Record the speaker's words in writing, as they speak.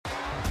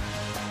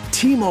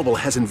T-Mobile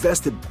has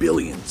invested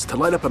billions to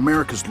light up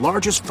America's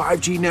largest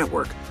 5G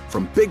network,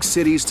 from big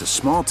cities to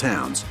small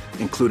towns,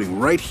 including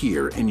right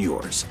here in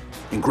yours.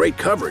 And great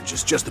coverage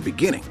is just the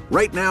beginning.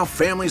 Right now,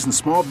 families and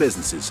small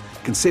businesses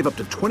can save up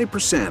to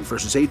 20%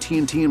 versus AT&T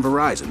and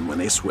Verizon when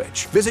they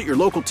switch. Visit your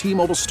local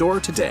T-Mobile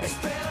store today.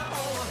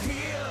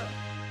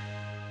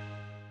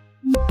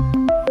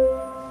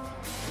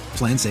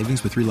 Plan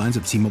savings with 3 lines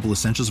of T-Mobile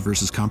Essentials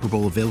versus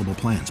comparable available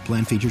plans.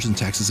 Plan features and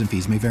taxes and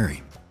fees may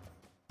vary.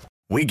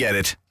 We get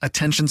it.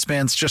 Attention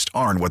spans just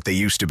aren't what they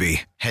used to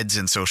be. Heads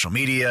in social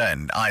media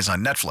and eyes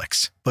on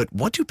Netflix. But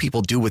what do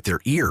people do with their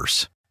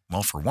ears?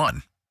 Well, for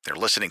one, they're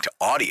listening to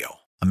audio.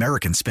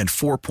 Americans spend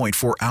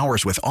 4.4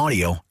 hours with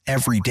audio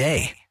every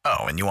day. Oh,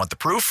 and you want the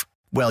proof?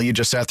 Well, you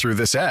just sat through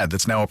this ad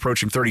that's now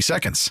approaching 30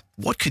 seconds.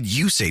 What could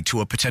you say to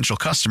a potential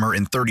customer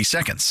in 30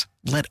 seconds?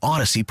 Let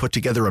Odyssey put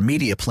together a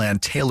media plan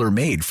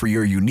tailor-made for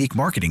your unique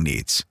marketing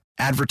needs.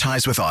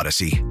 Advertise with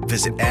Odyssey.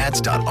 Visit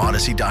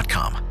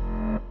ads.odyssey.com.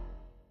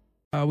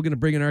 We're going to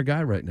bring in our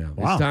guy right now.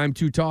 Wow. It's time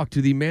to talk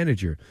to the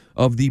manager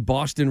of the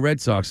Boston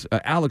Red Sox,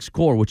 Alex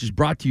Cora, which is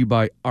brought to you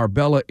by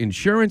Arbella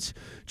Insurance.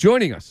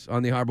 Joining us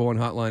on the Harbor One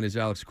Hotline is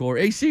Alex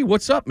Cora. AC,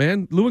 what's up,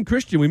 man? Lou and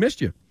Christian, we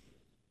missed you.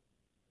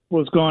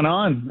 What's going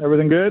on?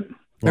 Everything good?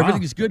 Wow.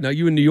 Everything is good. Now,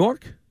 you in New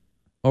York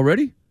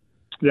already?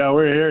 Yeah,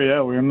 we're here.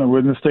 Yeah, we're in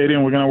the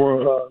stadium. We're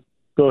gonna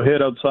go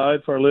head outside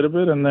for a little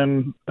bit, and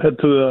then head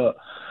to the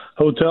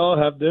hotel,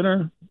 have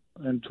dinner,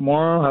 and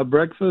tomorrow have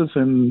breakfast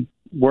and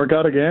work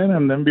out again,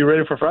 and then be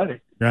ready for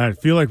Friday. Yeah, I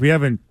feel like we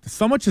haven't.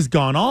 So much has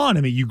gone on.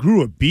 I mean, you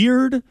grew a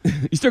beard.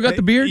 You still got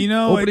the beard? You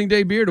know, opening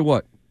day beard or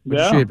what? Would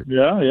you Yeah, shave it?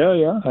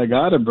 yeah. I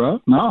got it,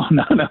 bro. No.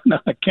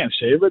 I can't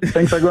shave it.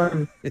 Things are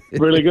going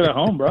really good at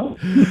home, bro. All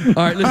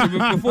right, listen.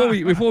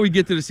 Before we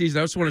get to the season,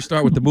 I just want to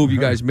start with the move you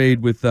guys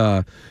made with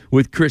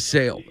Chris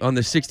Sale on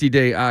the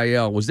 60-day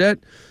IL. Was that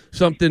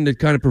something that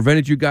kind of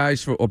prevented you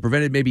guys or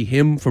prevented maybe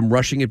him from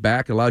rushing it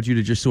back? Allowed you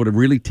to just sort of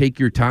really take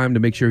your time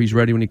to make sure he's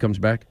ready when he comes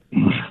back?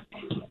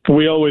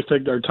 We always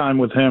take our time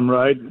with him,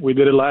 right? We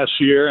did it last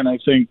year, and I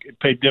think it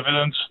paid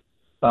dividends.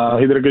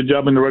 He did a good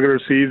job in the regular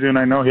season.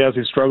 I know he has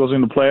his struggles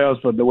in the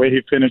playoffs, but the way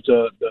he finished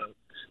the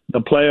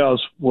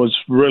playoffs was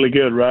really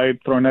good, right?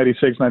 Throwing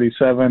 96,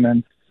 97.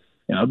 And,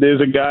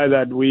 there's a guy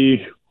that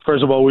we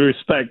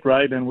respect,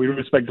 right? And we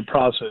respect the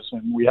process.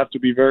 And we have to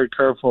be very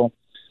careful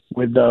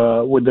with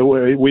the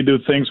way we do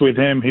things with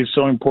him. He's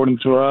so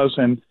important to us.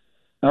 And,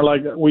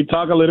 we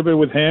talk a little bit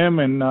with him,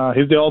 and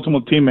he's the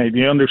ultimate teammate.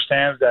 He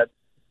understands that,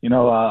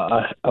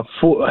 a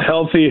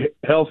healthy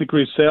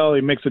Chris Sale,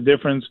 it makes a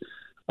difference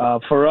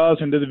for us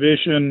in the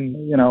division,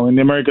 in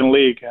the American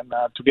League. And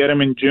to get him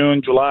in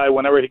June, July,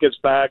 whenever he gets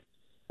back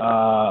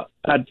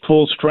at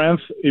full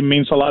strength, it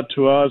means a lot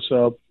to us.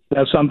 So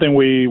that's something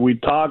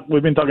we've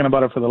been talking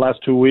about it for the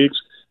last 2 weeks.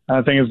 And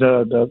I think it's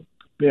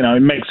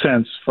it makes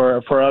sense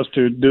for us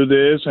to do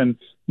this and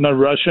not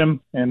rush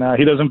him. And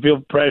he doesn't feel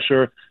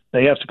pressure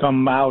that he has to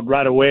come out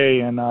right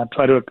away and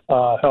try to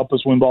help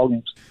us win ball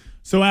games.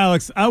 So,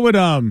 Alex, I would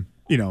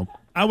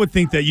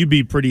think that you'd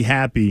be pretty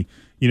happy,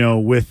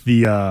 with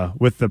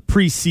the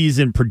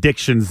preseason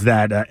predictions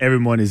that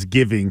everyone is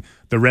giving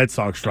the Red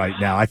Sox right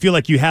now. I feel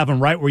like you have them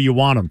right where you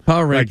want them.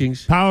 Power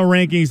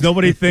rankings.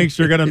 Nobody thinks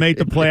you're going to make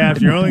the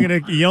playoffs. You're only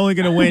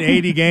going to win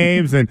 80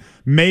 games and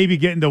maybe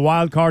get into the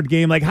wild card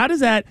game. Like, how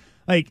does that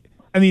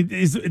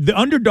is the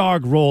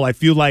underdog role? I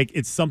feel like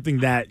it's something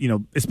that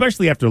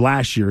especially after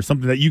last year,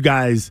 something that you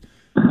guys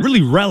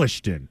really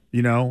relished in.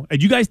 And do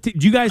you guys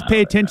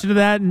pay attention to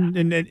that and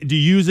do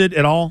you use it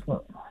at all?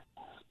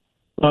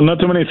 Well, not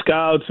too many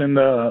scouts in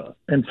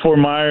Fort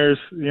Myers,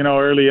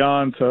 early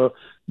on, so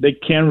they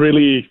can't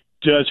really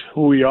judge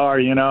who we are,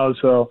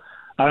 So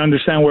I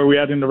understand where we're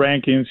at in the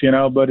rankings,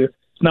 but it's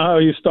not how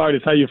you start;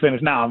 it's how you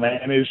finish. Now,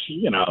 man, it's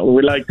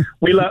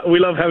we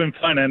love having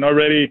fun, and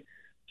already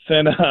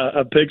sent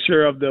a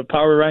picture of the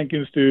power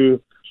rankings to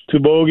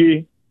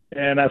Bogey,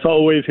 and as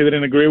always, he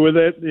didn't agree with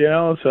it,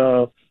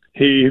 So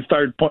he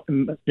started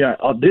pointing,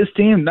 this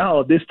team,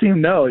 no,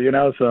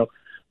 So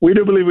we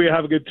do believe we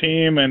have a good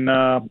team, and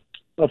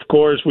of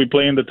course, we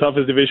play in the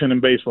toughest division in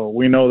baseball.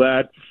 We know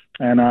that,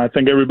 and I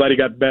think everybody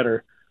got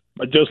better.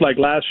 But just like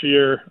last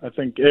year, I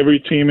think every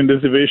team in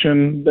this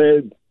division,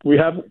 we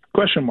have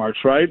question marks,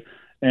 right?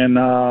 And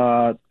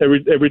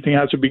everything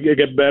has to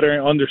get better,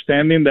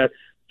 understanding that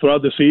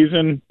throughout the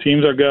season,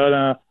 teams are going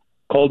to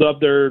call up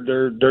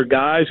their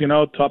guys,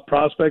 top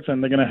prospects,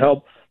 and they're going to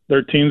help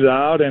their teams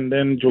out. And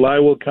then July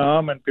will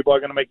come, and people are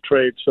going to make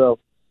trades. So,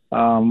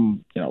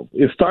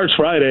 it starts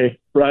Friday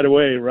right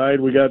away, right?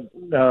 We got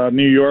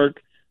New York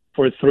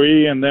for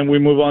 3, and then we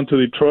move on to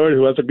Detroit,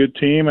 who has a good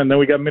team, and then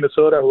we got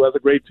Minnesota, who has a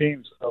great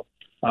team. So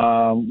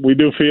we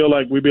do feel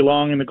like we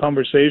belong in the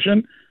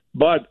conversation,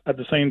 but at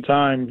the same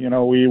time,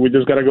 we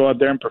just got to go out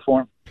there and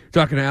perform.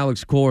 Talking to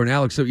Alex Cora, and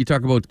Alex, so you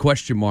talk about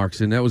question marks,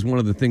 and that was one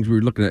of the things we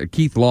were looking at.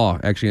 Keith Law,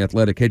 actually,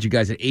 Athletic, had you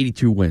guys at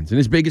 82 wins, and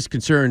his biggest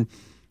concern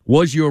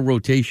was your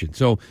rotation.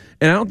 So,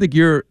 and I don't think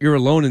you're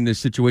alone in this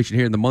situation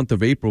here in the month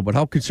of April, but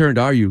how concerned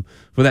are you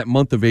for that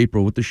month of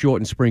April with the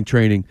shortened spring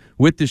training,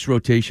 with this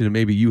rotation that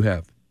maybe you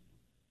have?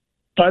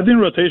 I think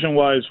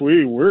rotation-wise,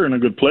 we're in a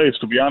good place,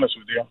 to be honest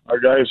with you. Our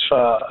guys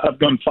have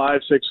gone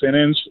 5-6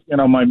 innings.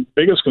 My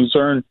biggest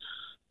concern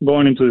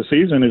going into the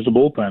season is the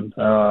bullpen.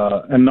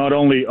 And not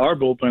only our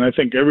bullpen, I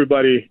think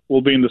everybody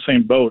will be in the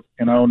same boat,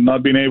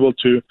 not being able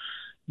to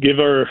give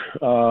our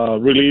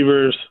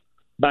relievers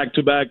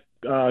back-to-back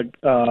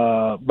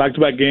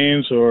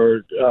games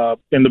or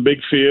in the big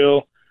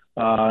field,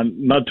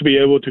 not to be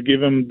able to give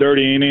them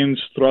 30 innings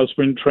throughout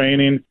spring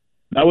training.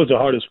 That was the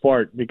hardest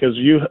part because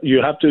you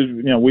have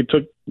to, we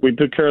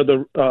took care of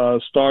the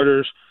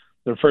starters.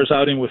 Their first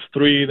outing was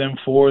 3, then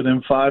 4,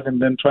 then 5,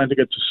 and then trying to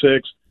get to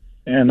 6.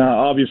 And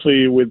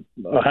obviously with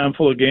a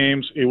handful of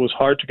games, it was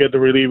hard to get the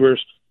relievers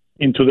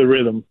into the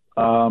rhythm.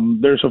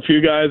 There's a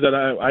few guys that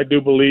I do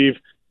believe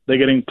they're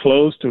getting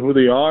close to who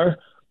they are,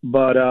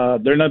 but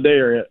they're not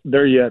there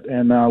yet.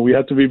 And we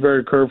have to be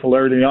very careful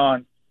early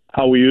on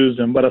how we use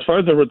them. But as far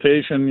as the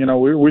rotation,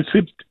 we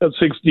sit at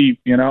 6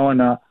 deep,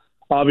 and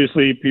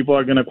obviously people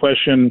are going to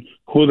question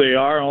who they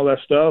are and all that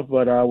stuff,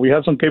 but we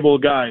have some capable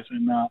guys.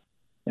 And,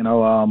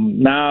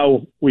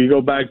 now we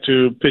go back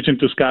to pitching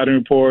to scouting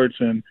reports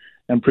and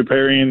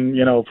preparing,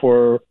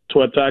 to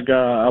attack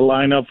a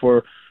lineup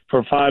for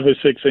 5 or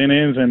 6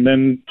 innings and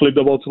then flip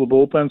the ball to the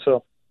bullpen.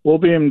 So we'll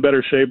be in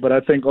better shape. But I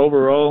think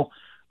overall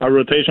our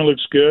rotation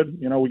looks good.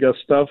 We got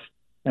stuff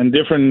and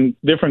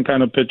different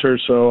kind of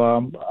pitchers.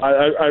 So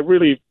I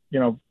really,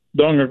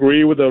 don't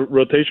agree with the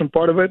rotation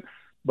part of it,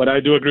 but I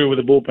do agree with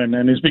the bullpen,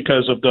 and it's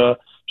because of the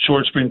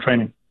short spring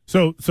training.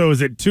 So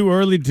is it too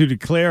early to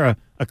declare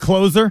a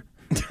closer?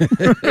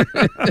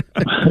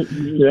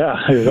 Yeah,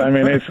 I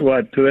mean, it's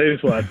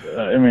today's what?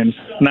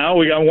 Now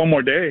we got one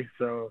more day,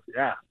 so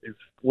yeah, it's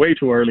way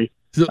too early.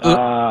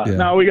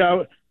 Now we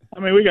got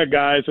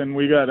guys, and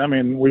we got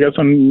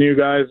some new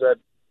guys that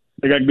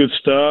they got good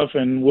stuff,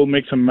 and we'll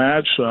mix and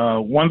match.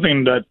 One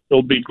thing that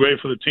will be great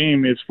for the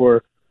team is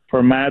for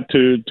Matt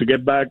to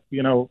get back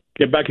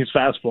his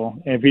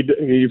fastball. And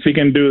if he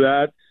can do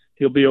that,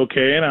 he'll be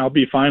okay, and I'll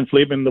be fine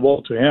flipping the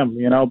ball to him,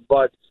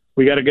 but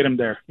we got to get him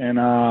there. And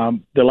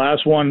the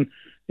last one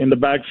in the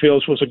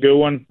backfields was a good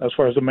one as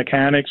far as the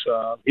mechanics.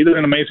 He did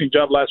an amazing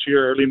job last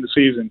year early in the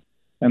season,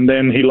 and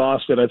then he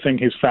lost it. I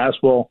think his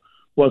fastball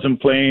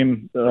wasn't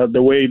playing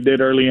the way he did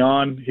early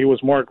on. He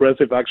was more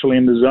aggressive actually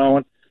in the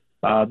zone.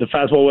 The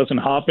fastball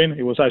wasn't hopping.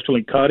 It was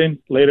actually cutting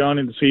later on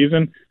in the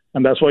season,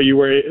 and that's why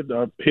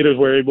hitters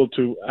were able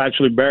to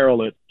actually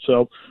barrel it.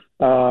 So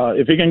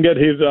if he can get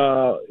his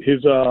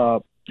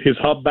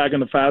hop back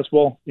in the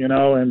fastball,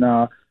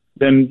 and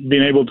then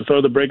being able to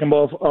throw the breaking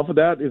ball off of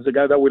that is the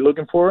guy that we're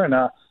looking for. And,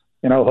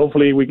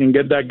 hopefully we can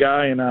get that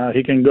guy and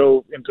he can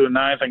go into the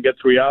ninth and get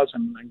 3 outs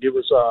and give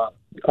us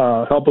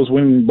help us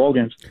win ball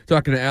games.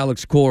 Talking to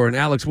Alex Cora, and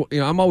Alex,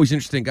 I'm always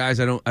interested in guys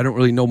I don't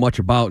really know much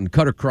about. And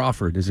Cutter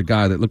Crawford is a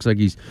guy that looks like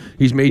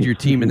he's made your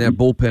team in that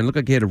bullpen. Looked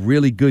like he had a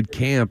really good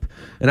camp.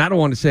 And I don't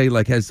want to say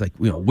has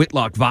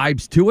Whitlock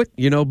vibes to it,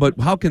 but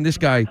how can this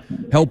guy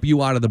help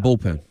you out of the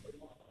bullpen?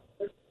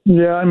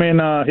 Yeah,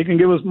 he can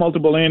give us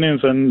multiple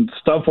innings, and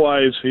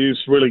stuff-wise, he's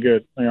really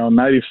good.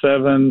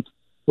 97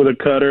 with a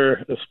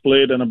cutter, a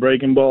split, and a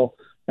breaking ball.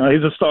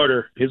 He's a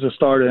starter.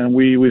 And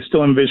we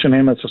still envision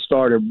him as a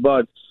starter.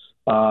 But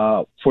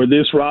for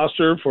this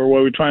roster, for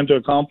what we're trying to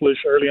accomplish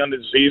early on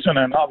this season,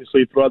 and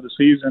obviously throughout the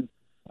season,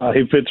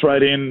 he fits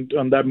right in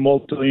on that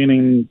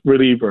multi-inning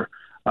reliever.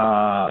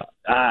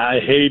 I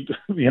hate,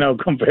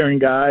 comparing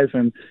guys,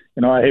 and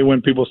I hate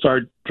when people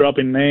start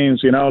dropping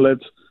names.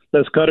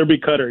 Let's Cutter be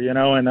Cutter,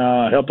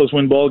 and help us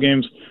win ball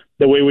games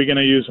the way we're going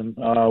to use him.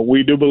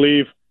 We do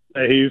believe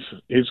that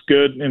he's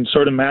good in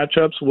certain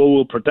matchups.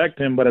 We'll protect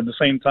him, but at the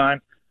same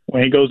time,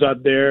 when he goes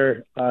out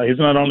there, he's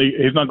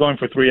not going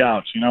for 3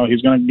 outs.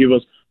 He's going to give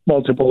us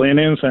multiple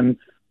innings, and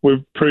we're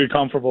pretty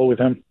comfortable with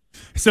him.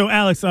 So,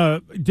 Alex,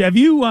 have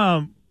you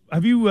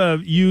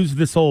used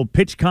this whole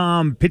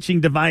PitchCom pitching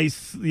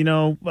device?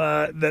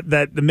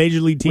 That the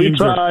major league teams.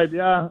 We tried,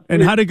 yeah.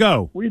 And how'd it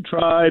go? We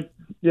tried.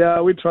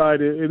 Yeah, we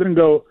tried. It didn't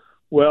go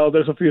well.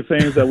 There's a few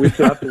things that we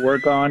still have to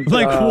work on.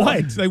 Like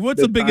what? Like what's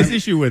the biggest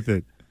issue with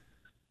it?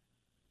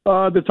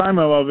 The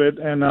timing of it,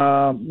 and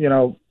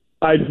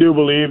I do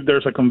believe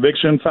there's a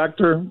conviction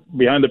factor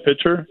behind the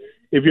pitcher.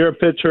 If you're a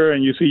pitcher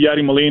and you see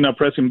Yadi Molina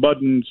pressing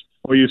buttons,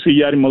 or you see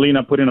Yadi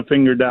Molina putting a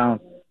finger down,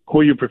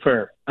 who you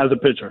prefer as a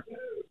pitcher?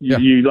 Yeah.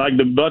 You like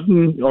the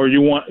button, or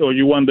you want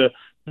the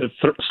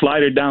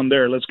slider down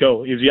there? Let's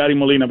go. Is Yadi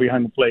Molina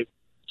behind the plate?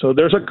 So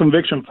there's a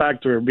conviction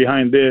factor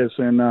behind this,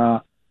 and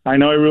I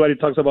know everybody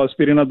talks about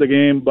speeding up the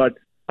game, but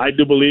I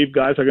do believe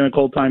guys are going to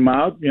call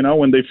timeout,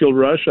 when they feel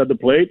rushed at the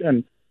plate,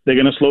 and they're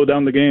going to slow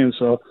down the game.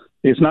 So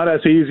it's not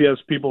as easy as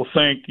people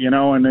think,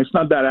 and it's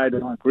not that I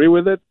don't agree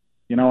with it.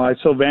 I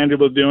saw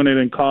Vanderbilt doing it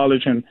in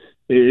college, and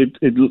it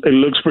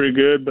looks pretty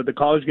good, but the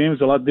college game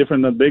is a lot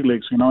different than big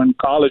leagues. In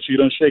college, you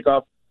don't shake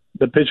off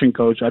the pitching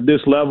coach. At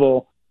this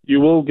level, you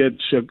will get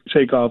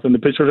shake off, and the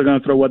pitchers are going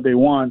to throw what they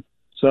want.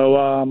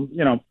 So,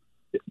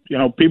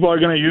 people are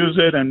going to use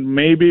it, and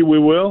maybe we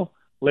will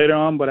later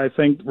on, but I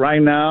think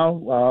right now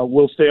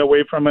we'll stay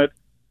away from it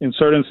in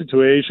certain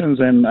situations,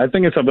 and I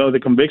think it's about the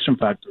conviction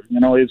factor.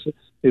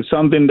 is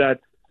something that,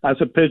 as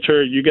a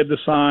pitcher, you get the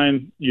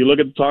sign, you look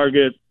at the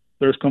target,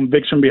 there's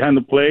conviction behind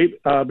the plate,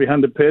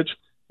 behind the pitch.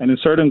 And in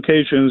certain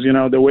occasions,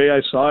 the way I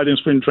saw it in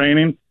spring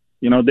training,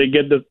 they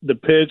get the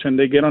pitch and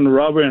they get on the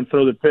rubber and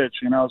throw the pitch,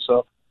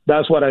 So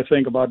that's what I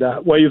think about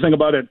that. What do you think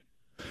about it?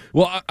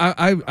 Well,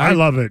 I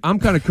love it. I'm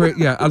kind of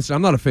crazy. Yeah,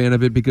 I'm not a fan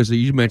of it because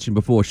you mentioned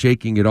before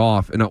shaking it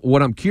off. And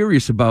what I'm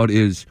curious about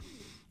is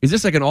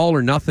this like an all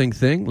or nothing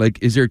thing?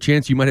 Like, is there a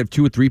chance you might have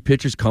 2 or 3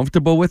 pitchers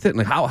comfortable with it? And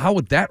like, how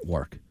would that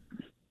work?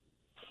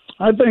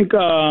 I think,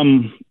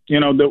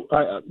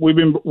 we've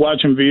been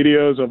watching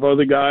videos of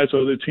other guys,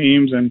 other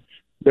teams, and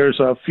there's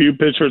a few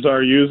pitchers that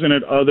are using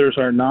it, others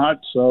are not.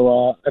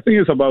 So I think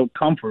it's about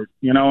comfort,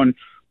 and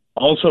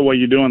also what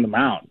you do on the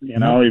mound.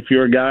 If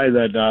you're a guy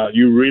that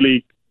you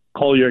really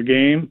call your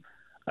game,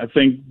 I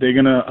think they're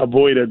going to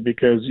avoid it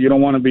because you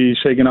don't want to be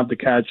shaking up the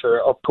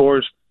catcher. Of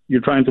course,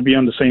 you're trying to be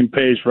on the same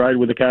page, right,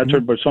 with the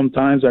catcher, but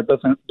sometimes that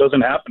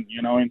doesn't happen.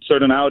 In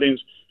certain outings,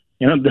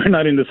 they're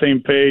not in the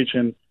same page,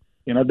 and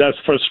that's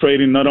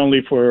frustrating not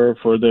only for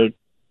the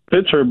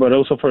pitcher but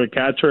also for the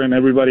catcher and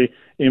everybody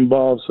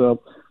involved.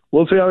 So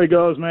we'll see how it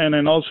goes, man.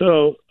 And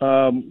also,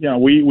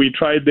 we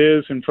tried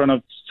this in front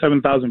of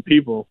 7,000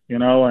 people,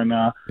 and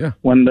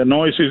when the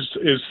noise is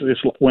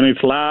when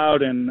it's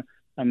loud and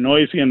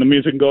noisy and the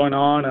music going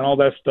on and all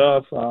that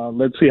stuff,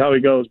 let's see how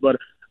it goes. But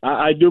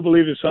I do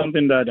believe it's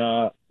something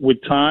that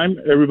with time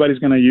everybody's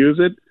going to use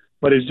it.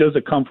 But it's just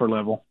a comfort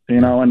level,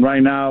 and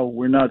right now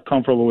we're not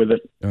comfortable with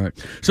it. All right.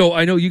 So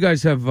I know you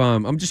guys have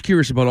I'm just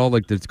curious about all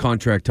like the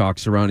contract talk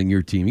surrounding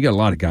your team. You got a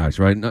lot of guys,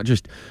 right? Not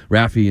just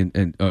Rafi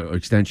and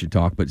extension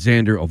talk, but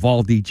Xander,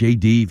 Eovaldi,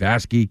 JD,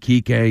 Vasquez,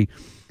 Kike.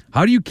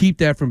 How do you keep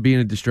that from being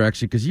a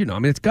distraction? Because,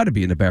 it's got to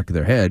be in the back of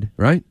their head,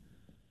 right?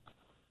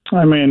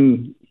 I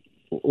mean,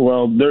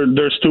 well,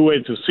 there's 2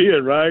 ways to see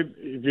it, right?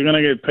 If you're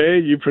going to get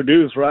paid, you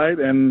produce, right?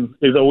 And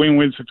it's a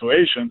win-win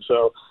situation.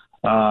 So,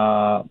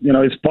 it's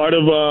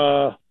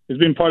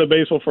been part of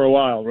baseball for a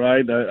while,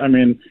 right? I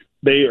mean,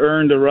 they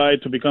earned the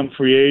right to become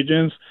free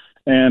agents,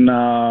 and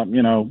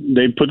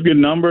they put good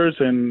numbers,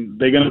 and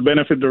they're going to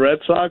benefit the Red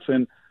Sox,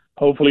 and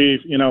hopefully,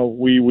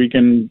 we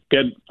can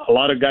get a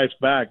lot of guys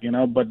back,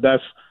 but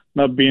that's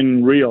not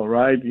being real,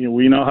 right?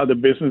 We know how the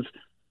business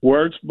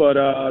works, but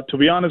to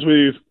be honest with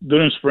you,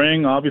 during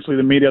spring, obviously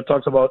the media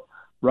talks about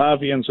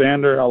Rafi and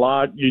Xander a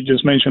lot. You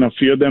just mentioned a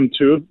few of them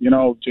too,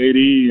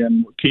 JD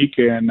and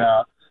Kike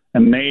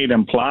and Nate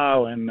and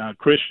Plow and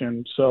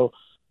Christian. So,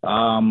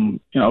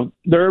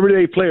 they're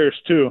everyday players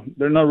too.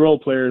 They're not role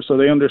players, so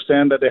they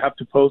understand that they have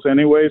to pose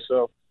anyway.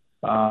 So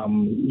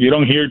you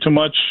don't hear too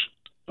much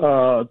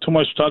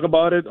talk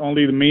about it.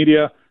 Only the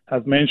media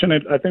have mentioned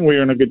it. I think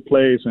we're in a good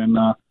place, and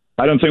I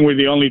don't think we're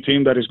the only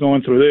team that is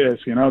going through this.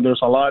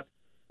 There's a lot,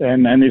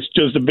 and it's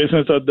just the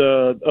business of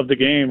the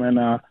game.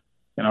 And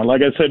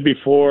like I said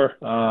before,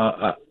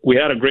 we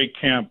had a great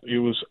camp. It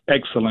was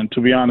excellent,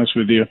 to be honest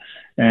with you.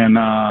 And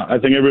I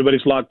think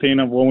everybody's locked in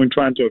on what we're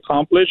trying to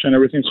accomplish, and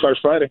everything starts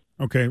Friday.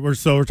 Okay, we're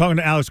talking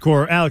to Alex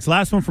Cora. Alex,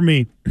 last one for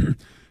me.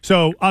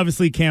 So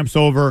obviously camp's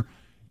over.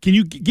 Can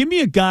you give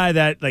me a guy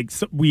that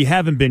we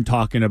haven't been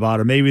talking about,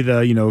 or maybe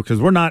because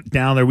we're not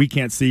down there, we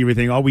can't see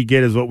everything. All we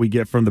get is what we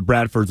get from the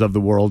Bradfords of the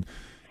world.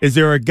 Is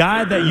there a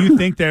guy that you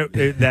think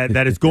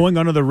that is going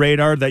under the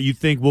radar that you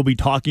think we'll be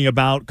talking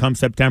about come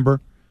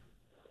September?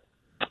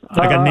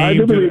 Like a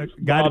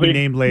guy to be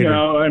named later.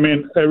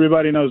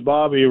 Everybody knows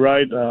Bobby,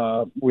 right?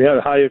 We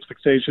had high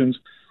expectations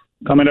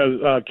coming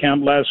to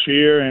camp last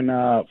year,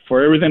 and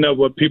for everything that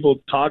what people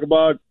talk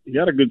about, he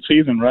had a good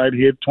season, right?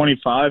 He hit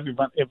 25,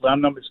 if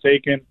I'm not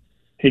mistaken.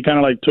 He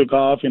kind of took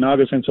off in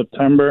August and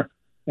September,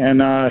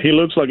 and he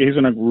looks like he's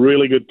in a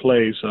really good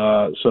place.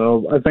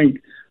 So I think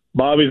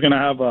Bobby's going to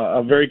have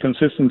a very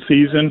consistent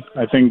season.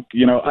 I think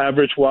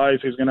average-wise,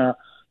 he's going to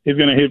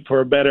hit for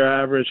a better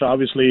average.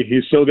 Obviously,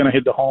 he's still going to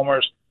hit the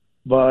homers.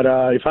 But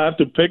if I have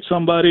to pick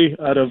somebody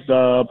out of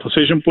the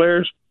position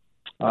players,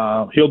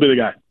 he'll be the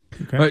guy.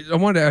 Okay. I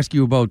wanted to ask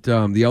you about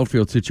the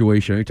outfield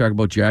situation. You talk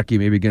about Jackie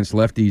maybe against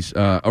lefties.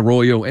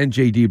 Arroyo and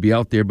JD be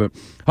out there, but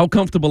how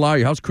comfortable are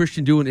you? How's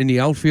Christian doing in the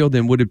outfield?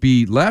 And would it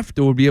be left,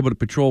 or would be able to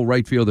patrol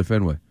right field at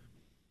Fenway?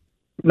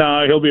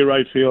 No, he'll be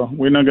right field.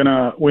 We're not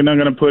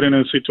gonna put in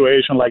a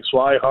situation like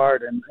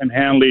Swihart and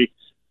Hanley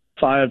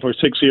 5 or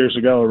 6 years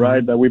ago,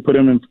 right? That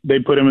they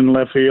put him in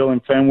left field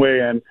in Fenway,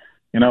 and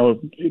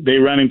they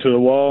ran into the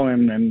wall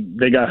and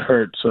they got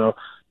hurt. So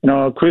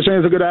Christian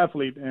is a good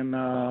athlete, and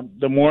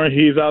the more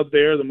he's out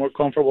there, the more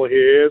comfortable he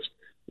is.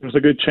 There's a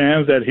good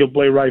chance that he'll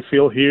play right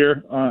field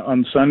here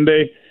on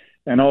Sunday.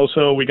 And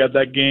also, we got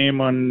that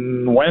game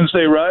on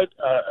Wednesday, right,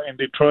 in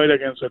Detroit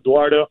against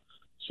Eduardo.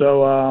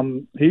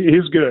 So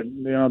he's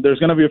good. There's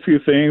going to be a few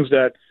things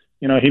that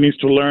he needs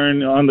to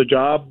learn on the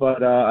job.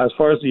 But as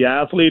far as the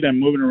athlete and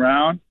moving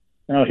around,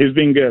 he's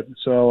been good.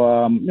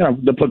 So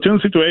the platoon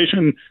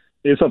situation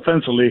is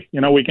offensively.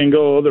 We can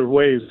go other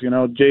ways.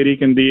 JD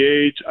can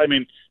DH.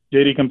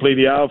 JD can play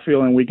the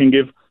outfield, and we can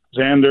give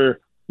Xander,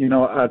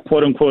 a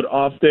quote-unquote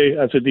off day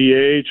as a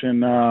DH,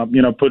 and,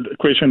 put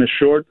Christian as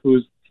short,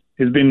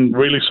 he's been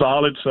really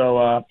solid.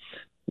 So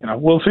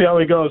we'll see how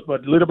it goes.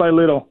 But little by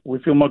little, we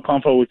feel more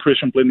comfortable with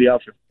Christian playing the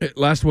outfield.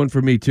 Last one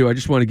for me, too. I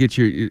just want to get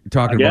you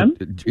talking Again?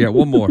 about – yeah,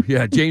 one more.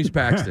 Yeah, James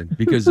Paxton.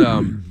 Because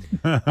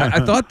I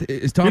thought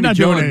Tommy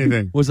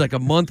John was like a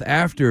month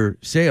after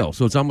sale.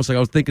 So it's almost like I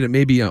was thinking it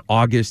may be an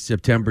August,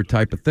 September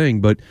type of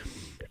thing. But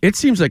it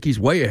seems like he's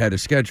way ahead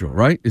of schedule,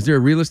 right? Is there a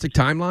realistic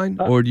timeline,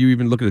 or do you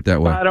even look at it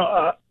that way?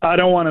 I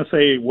don't want to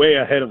say way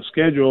ahead of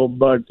schedule,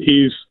 but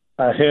he's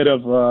ahead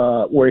of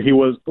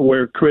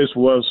where Chris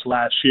was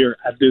last year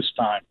at this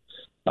time.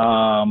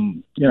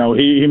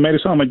 He made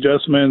some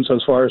adjustments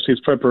as far as his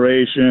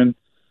preparation,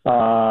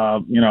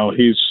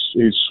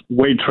 his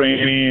weight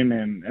training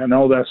and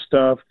all that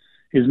stuff.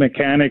 His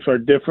mechanics are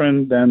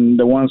different than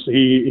the ones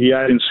he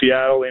had in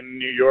Seattle and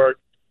New York.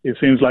 It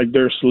seems like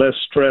there's less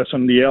stress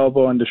on the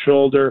elbow and the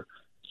shoulder.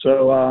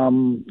 So,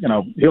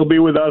 he'll be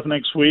with us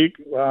next week.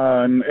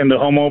 And the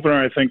home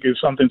opener, I think, is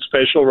something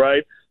special,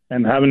 right?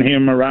 And having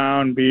him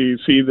around,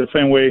 see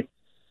Fenway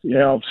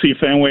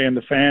and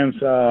the fans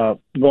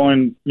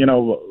going,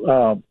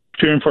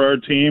 cheering for our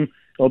team,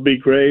 it'll be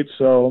great.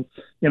 So,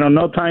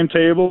 no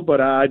timetable,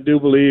 but I do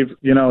believe,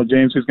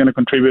 James is going to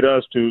contribute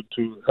us to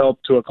help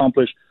to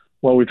accomplish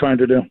what we're trying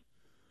to do.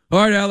 All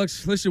right,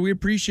 Alex. Listen, we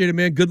appreciate it,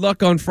 man. Good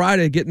luck on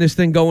Friday, getting this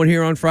thing going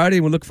here on Friday.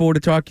 We look forward to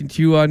talking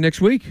to you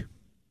next week.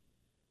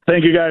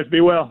 Thank you, guys.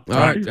 Be well. All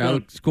right,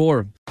 Alex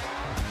Cora.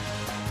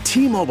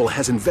 T-Mobile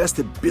has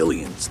invested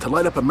billions to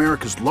light up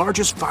America's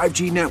largest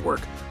 5G network,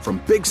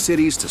 from big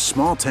cities to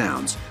small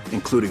towns,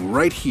 including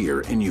right here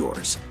in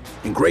yours.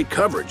 And great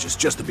coverage is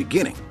just the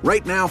beginning.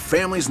 Right now,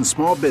 families and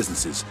small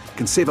businesses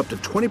can save up to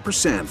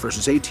 20%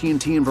 versus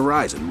AT&T and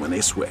Verizon when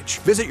they switch.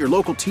 Visit your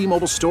local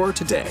T-Mobile store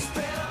today.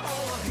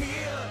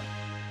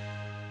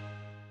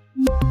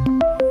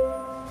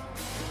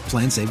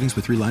 Plan savings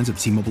with 3 lines of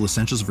T-Mobile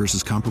Essentials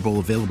versus comparable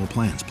available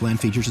plans. Plan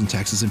features and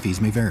taxes and fees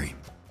may vary.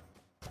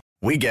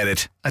 We get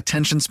it.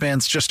 Attention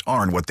spans just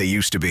aren't what they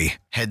used to be.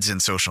 Heads in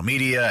social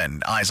media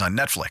and eyes on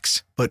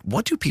Netflix. But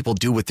what do people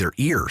do with their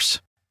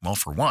ears? Well,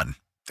 for one,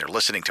 they're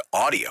listening to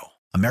audio.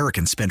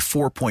 Americans spend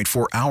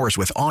 4.4 hours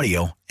with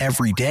audio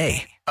every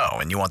day. Oh,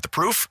 and you want the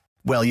proof?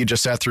 Well, you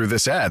just sat through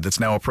this ad that's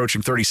now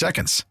approaching 30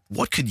 seconds.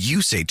 What could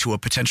you say to a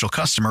potential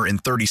customer in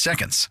 30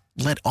 seconds?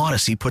 Let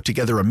Odyssey put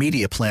together a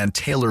media plan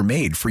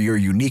tailor-made for your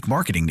unique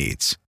marketing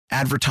needs.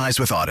 Advertise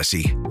with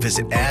Odyssey.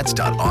 Visit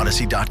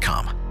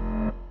ads.odyssey.com.